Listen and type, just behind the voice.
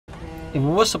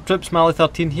What's up troops,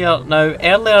 Mally13 here. Now,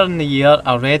 earlier in the year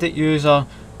a Reddit user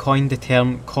coined the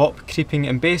term cop creeping,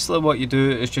 and basically what you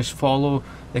do is just follow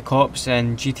the cops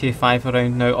in GTA 5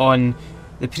 around. Now, on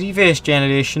the previous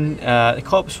generation the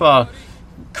cops were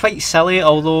quite silly,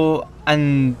 although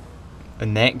in the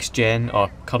next gen,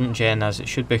 or current gen as it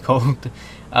should be called,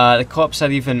 the cops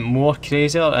are even more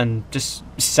crazier and just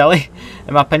silly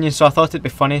in my opinion, so I thought it'd be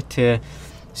funny to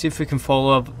see if we can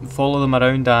follow them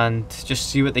around and just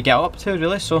see what they get up to,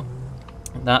 really. So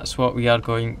that's what we are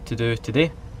going to do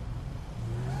today.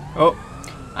 Oh,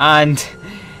 and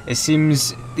it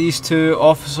seems these two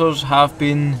officers have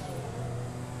been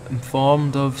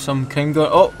informed of some crime going.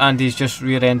 Oh, and he's just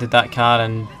rear-ended that car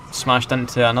and smashed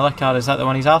into another car. Is that the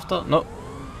one he's after? No,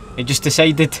 he just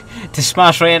decided to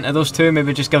smash right into those two.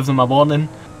 Maybe just give them a warning.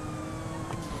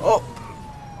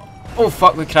 Oh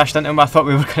fuck, we crashed into him. I thought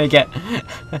we were going to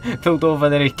get pulled over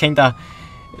there. He kind of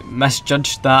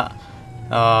misjudged that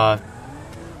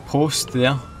post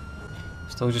there.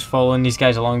 Still just following these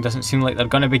guys along. Doesn't seem like they're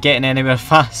going to be getting anywhere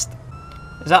fast.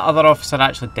 Is that other officer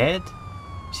actually dead?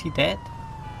 Is he dead?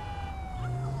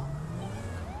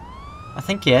 I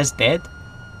think he is dead.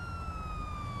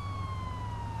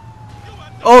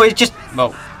 Oh, he's just...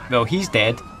 Well, he's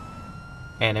dead.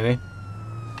 Anyway.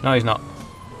 No, he's not.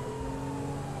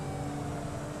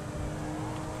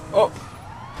 Oh!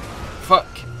 Fuck.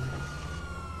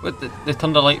 What, they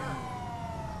turned the light.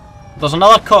 There's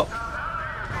another cop.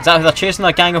 Is that who they're chasing?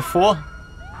 A gang of 4?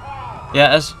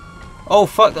 Yeah, it is. Oh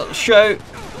fuck, shoot out!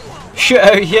 Shoot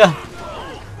out here!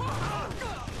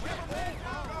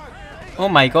 Oh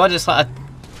my god, it's like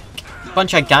a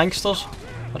bunch of gangsters.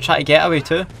 They're trying to get away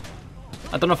too.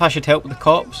 I don't know if I should help with the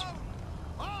cops.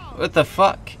 What the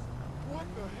fuck?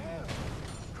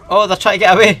 Oh, they're trying to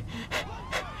get away!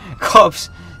 Cops,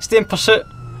 stay in pursuit.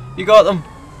 You got them.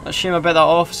 That's a shame about that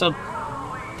officer.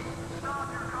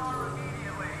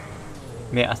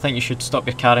 Mate, I think you should stop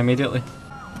your car immediately.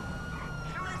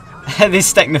 They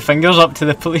sticking the fingers up to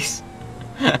the police.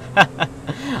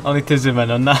 I'll need to zoom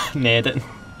in on that in editing.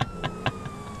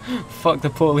 Fuck the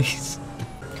police.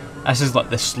 This is like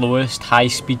the slowest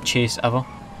high-speed chase ever.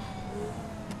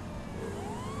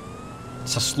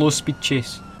 It's a slow speed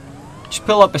chase. Just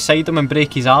pull up beside him and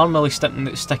break his arm while he's sticking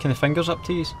the fingers up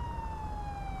to you.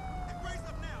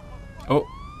 Oh,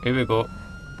 here we go.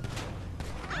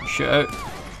 Shoot out.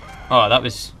 Oh, that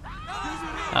was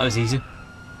easy.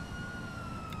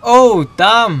 Oh,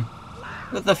 damn!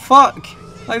 What the fuck?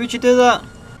 Why would you do that?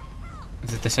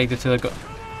 They decided to go.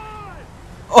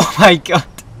 Oh my god!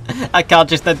 That car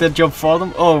just did their job for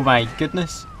them. Oh my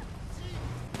goodness.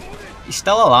 He's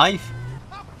still alive.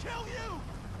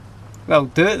 Well,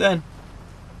 do it then.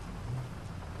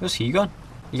 Where's he gone?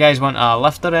 You guys want a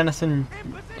lift or anything?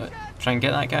 Try and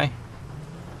get that guy.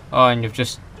 Oh, and you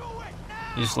just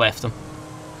left him.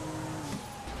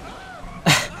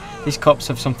 These cops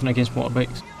have something against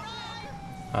motorbikes.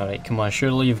 Alright, come on,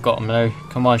 surely you've got him now.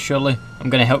 Come on, surely.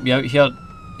 I'm going to help you out here.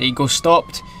 There you go,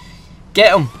 stopped.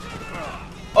 Get him!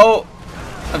 Oh!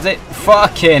 Have they...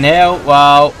 Fucking hell!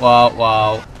 Wow, wow,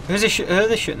 wow. Who are they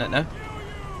shooting at now?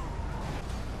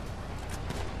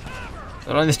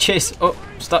 They're on the chase. Oh,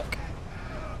 stuck.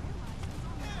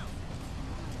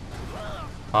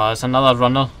 Oh, there's another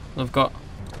runner they've got.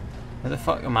 How the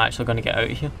fuck am I actually going to get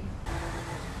out of here?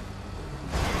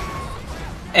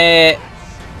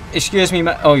 Excuse me,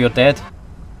 oh, you're dead.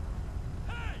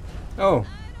 Oh.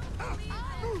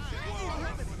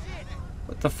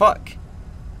 What the fuck?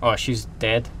 Oh, she's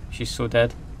dead. She's so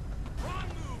dead.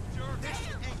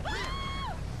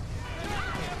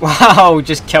 Wow,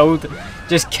 just killed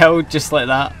just like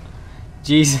that.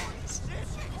 Jesus.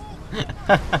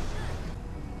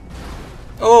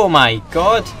 Oh my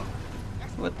god.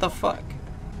 What the fuck?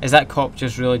 Is that cop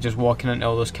just really just walking into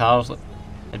all those cars? Like,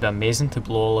 it'd be amazing to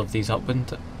blow all of these up,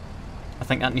 wouldn't it? I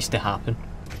think that needs to happen.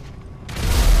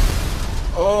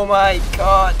 Oh my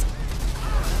god.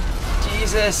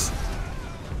 Jesus.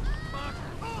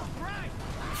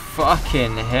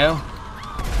 Fucking hell.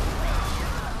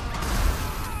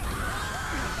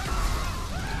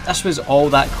 This was all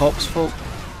that cop's fault.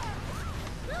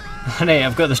 Right,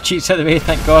 I've got the cheats out of the way,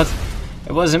 thank god.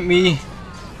 It wasn't me.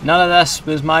 None of this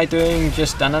was my doing,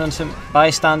 just an innocent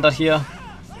bystander here.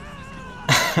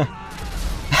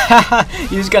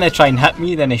 He was going to try and hit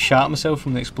me, then he shot himself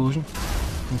from the explosion.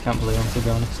 I can't believe him, to be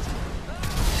honest.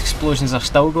 Explosions are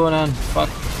still going on. Fuck.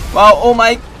 Wow, oh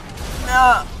my...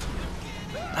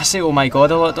 I say oh my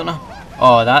god a lot, don't I?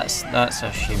 Oh, that's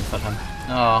a shame for him.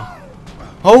 Oh.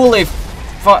 Holy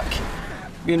fuck.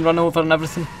 Being run over and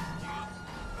everything.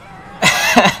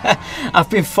 I've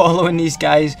been following these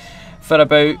guys for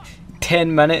about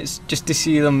 10 minutes just to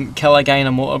see them kill a guy on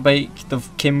a motorbike.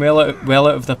 They've came well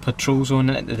out of their patrol zone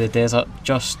into the desert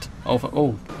just over.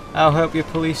 Oh, I'll help you,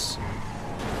 police.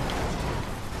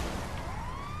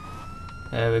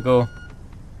 There we go.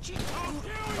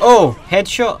 Oh,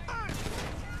 headshot.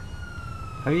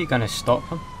 How are you gonna stop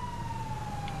him?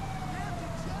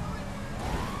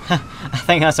 I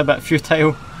think that's a bit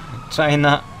futile, trying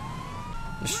that.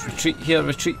 Just retreat here,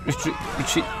 retreat, retreat,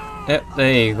 retreat. Yep,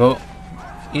 there you go.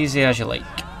 Easy as you like.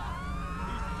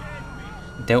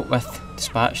 Dealt with,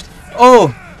 dispatched.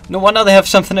 Oh! No wonder they have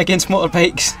something against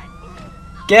motorbikes.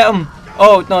 Get him!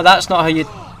 Oh, no, that's not how you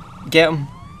get him.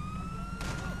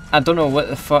 I don't know what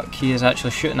the fuck he is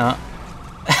actually shooting at.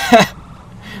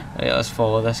 Right, let's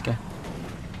follow this guy.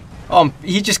 Oh,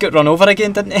 he just got run over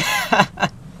again, didn't he?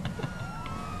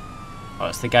 Oh,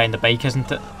 it's the guy on the bike,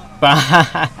 isn't it?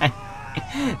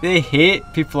 They hate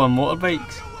people on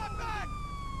motorbikes.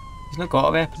 He's not got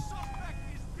a weapon.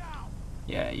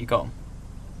 Yeah, you got him.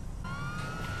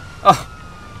 Oh!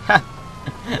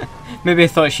 Maybe I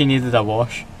thought she needed a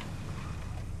wash.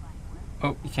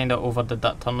 Oh, you kind of overdid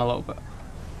that turn a little bit.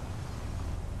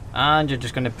 And you're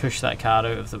just going to push that car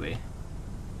out of the way.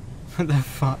 What the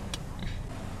fuck?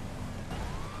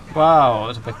 Wow, that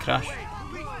was a big crash.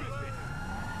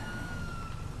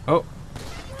 Oh.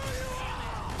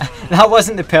 That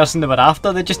wasn't the person they were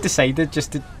after, they just decided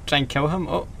just to try and kill him.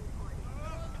 Oh.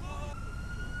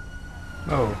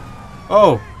 Oh.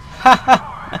 Oh!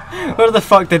 Where the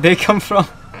fuck did they come from?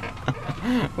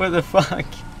 What the fuck?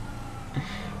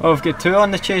 Oh, we've got two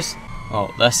on the chase.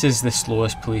 Oh, this is the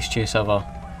slowest police chase ever.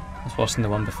 It's worse than the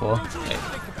one before. Right.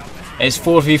 It's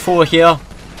 4v4 here.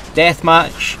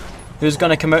 Deathmatch. Who's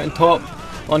gonna come out on top?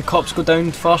 One cops go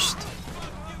down first.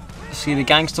 See, the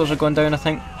gangsters are going down, I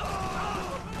think.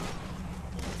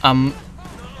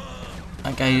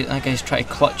 That guy's trying to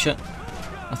clutch it,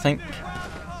 I think.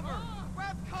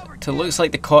 So it looks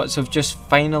like the cops have just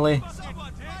finally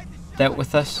dealt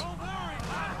with this.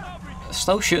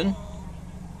 Still shooting,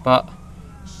 but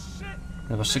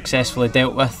they were successfully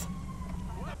dealt with.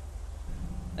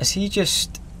 Is he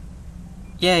just...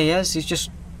 Yeah, he is. He's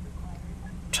just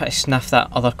trying to sniff that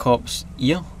other cop's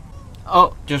ear.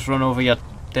 Oh, just run over your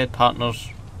dead partner's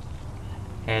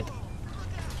head.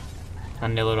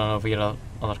 And nearly run over your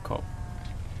other cop.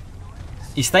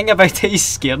 He's thinking about it, he's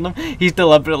scaring him. He's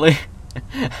deliberately...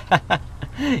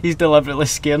 he's deliberately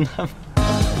scaring him.